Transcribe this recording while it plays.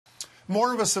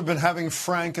More of us have been having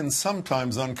frank and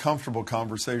sometimes uncomfortable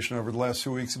conversation over the last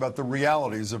few weeks about the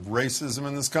realities of racism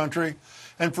in this country.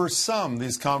 And for some,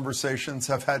 these conversations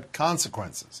have had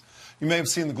consequences. You may have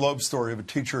seen the Globe story of a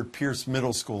teacher at Pierce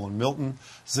Middle School in Milton,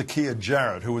 Zakia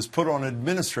Jarrett, who was put on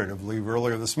administrative leave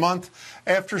earlier this month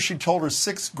after she told her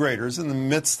sixth graders in the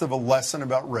midst of a lesson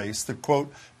about race that,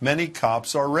 quote, many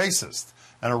cops are racist.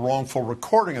 And a wrongful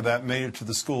recording of that made it to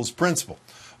the school's principal.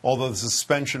 Although the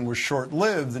suspension was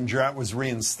short-lived and Jarrett was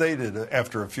reinstated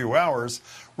after a few hours,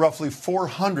 roughly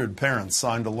 400 parents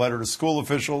signed a letter to school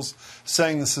officials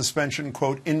saying the suspension,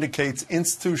 quote, indicates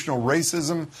institutional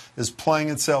racism is playing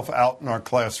itself out in our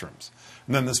classrooms.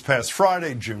 And then this past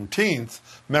Friday, Juneteenth,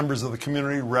 members of the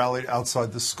community rallied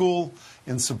outside the school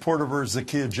in support of her.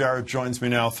 Zakia Jarrett joins me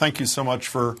now. Thank you so much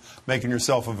for making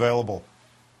yourself available.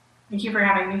 Thank you for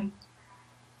having me.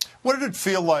 What did it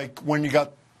feel like when you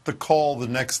got the call the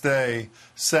next day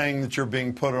saying that you're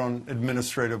being put on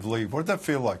administrative leave? What did that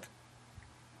feel like?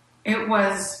 It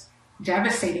was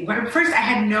devastating. But at first, I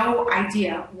had no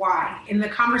idea why. In the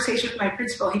conversation with my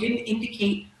principal, he didn't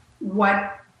indicate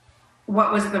what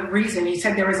was the reason. He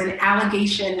said there was an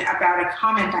allegation about a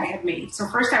comment I had made. So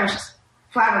first, I was just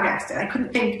flabbergasted. I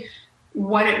couldn't think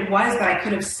what it was that I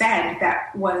could have said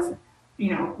that was,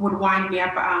 would wind me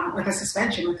up with a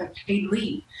suspension, with a paid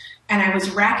leave. And I was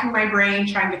racking my brain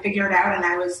trying to figure it out. And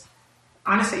I was,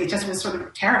 honestly, it just was sort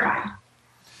of terrifying.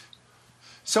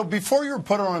 So before you were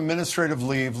put on administrative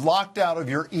leave, locked out of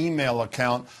your email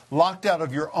account, locked out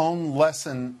of your own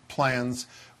lesson plans,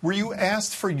 were you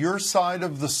asked for your side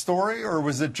of the story, or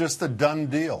was it just a done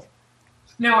deal?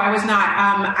 No, I was not.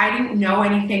 I didn't know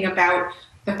anything about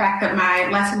the fact that my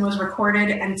lesson was recorded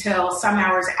until some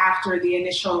hours after the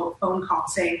initial phone call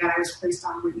saying that I was placed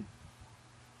on leave.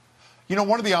 You know,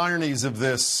 one of the ironies of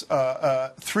this,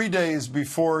 3 days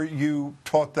before you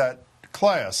taught that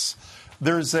class,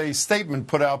 there's a statement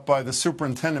put out by the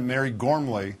superintendent, Mary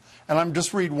Gormley, and I'm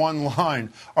just read one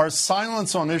line. Our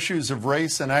silence on issues of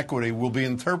race and equity will be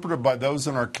interpreted by those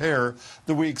in our care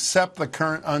that we accept the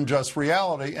current unjust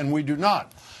reality, and we do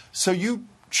not. So you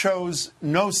chose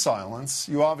no silence.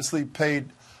 You obviously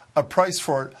paid a price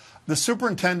for it. The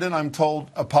superintendent, I'm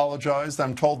told, apologized.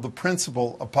 I'm told the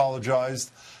principal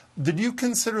apologized. Did you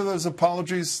consider those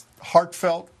apologies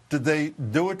heartfelt? Did they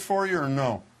do it for you or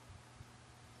no?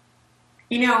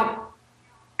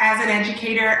 As an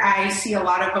educator, I see a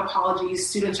lot of apologies.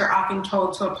 Students are often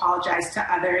told to apologize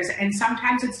to others, and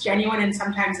sometimes it's genuine and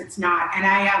sometimes it's not. And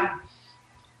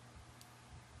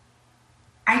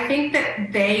I think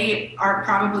that they are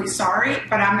probably sorry,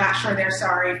 but I'm not sure they're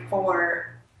sorry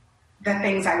for the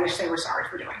things I wish they were sorry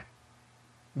for doing.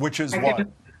 Which is what?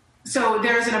 So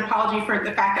there's an apology for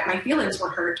the fact that my feelings were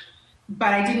hurt,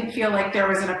 but I didn't feel like there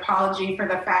was an apology for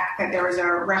the fact that there was a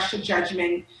rush to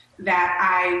judgment, that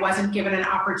I wasn't given an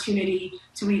opportunity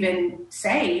to even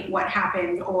say what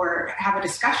happened or have a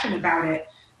discussion about it,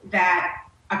 that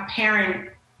a parent,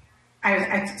 I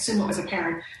assume it was a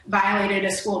parent, violated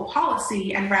a school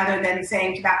policy, and rather than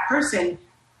saying to that person,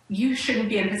 you shouldn't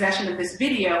be in possession of this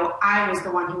video, I was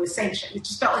the one who was sanctioned. It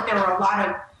just felt like there were a lot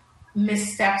of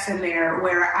missteps in there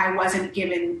where I wasn't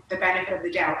given the benefit of the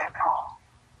doubt at all.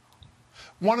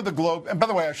 One of the Globe, and by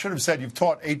the way, I should have said you've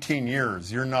taught 18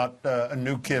 years. You're not a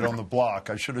new kid on the block.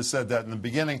 I should have said that in the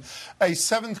beginning. A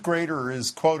seventh grader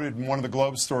is quoted in one of the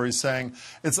Globe stories saying,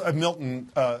 it's a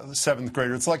Milton seventh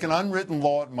grader, it's like an unwritten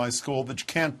law at my school that you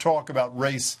can't talk about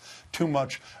race too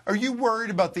much. Are you worried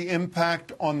about the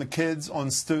impact on the kids,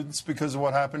 on students, because of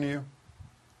what happened to you?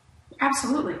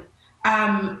 Absolutely.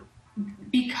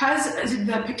 Because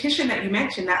the petition that you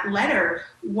mentioned, that letter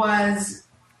was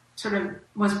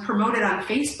promoted on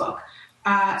Facebook.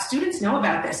 Students know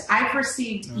about this. I've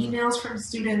received emails from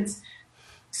students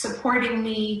supporting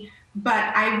me,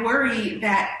 but I worry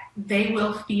that they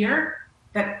will be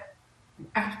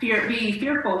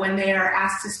fearful when they are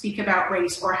asked to speak about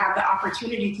race or have the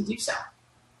opportunity to do so.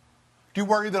 Do you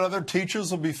worry that other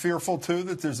teachers will be fearful too,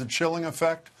 that there's a chilling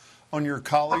effect on your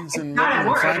colleagues and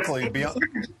frankly beyond?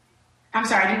 I'm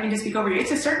sorry, I didn't mean to speak over you.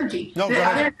 It's a certainty. No,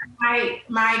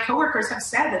 my coworkers have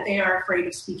said that they are afraid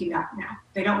of speaking up now.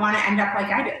 They don't want to end up like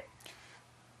I did.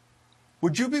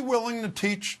 Would you be willing to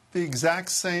teach the exact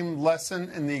same lesson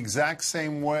in the exact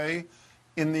same way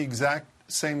in the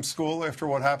exact same school after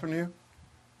what happened to you?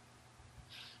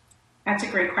 That's a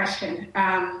great question.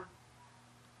 I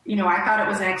thought it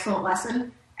was an excellent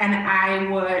lesson, and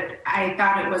I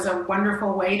thought it was a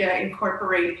wonderful way to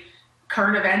incorporate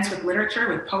current events with literature,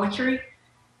 with poetry.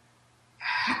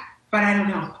 But I don't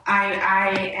know.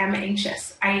 I am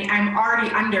anxious. I'm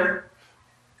already under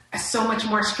so much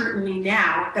more scrutiny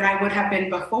now than I would have been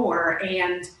before.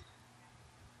 And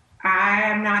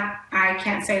I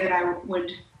can't say that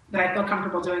I feel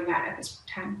comfortable doing that at this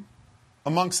time.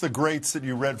 Amongst the greats that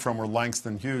you read from were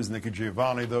Langston Hughes, Nikki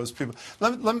Giovanni, those people.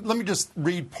 Let me just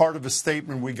read part of a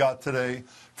statement we got today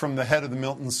from the head of the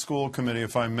Milton School Committee,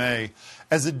 if I may.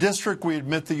 As a district, we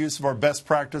admit the use of our best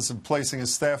practice of placing a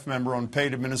staff member on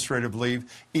paid administrative leave,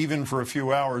 even for a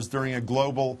few hours, during a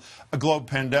globe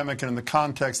pandemic and in the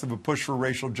context of a push for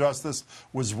racial justice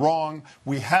was wrong.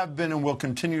 We have been and will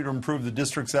continue to improve the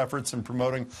district's efforts in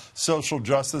promoting social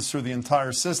justice through the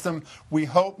entire system. We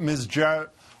hope Ms.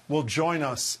 Jarrett will join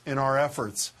us in our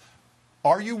efforts.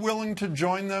 Are you willing to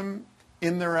join them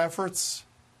in their efforts?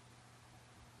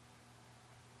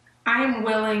 I'm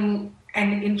willing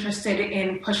and interested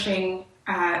in pushing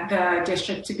the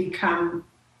district to become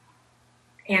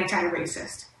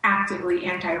anti-racist, actively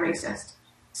anti-racist.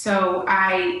 So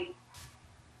I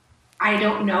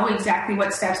don't know exactly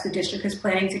what steps the district is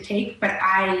planning to take, but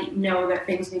I know that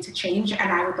things need to change,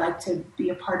 and I would like to be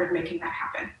a part of making that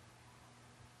happen.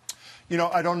 You know,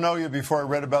 I don't know you before I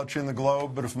read about you in the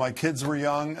Globe, but if my kids were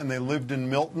young and they lived in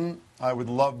Milton, I would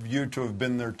love you to have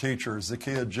been their teacher.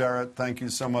 Zakia Jarrett, thank you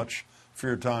so much for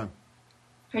your time.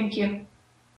 Thank you.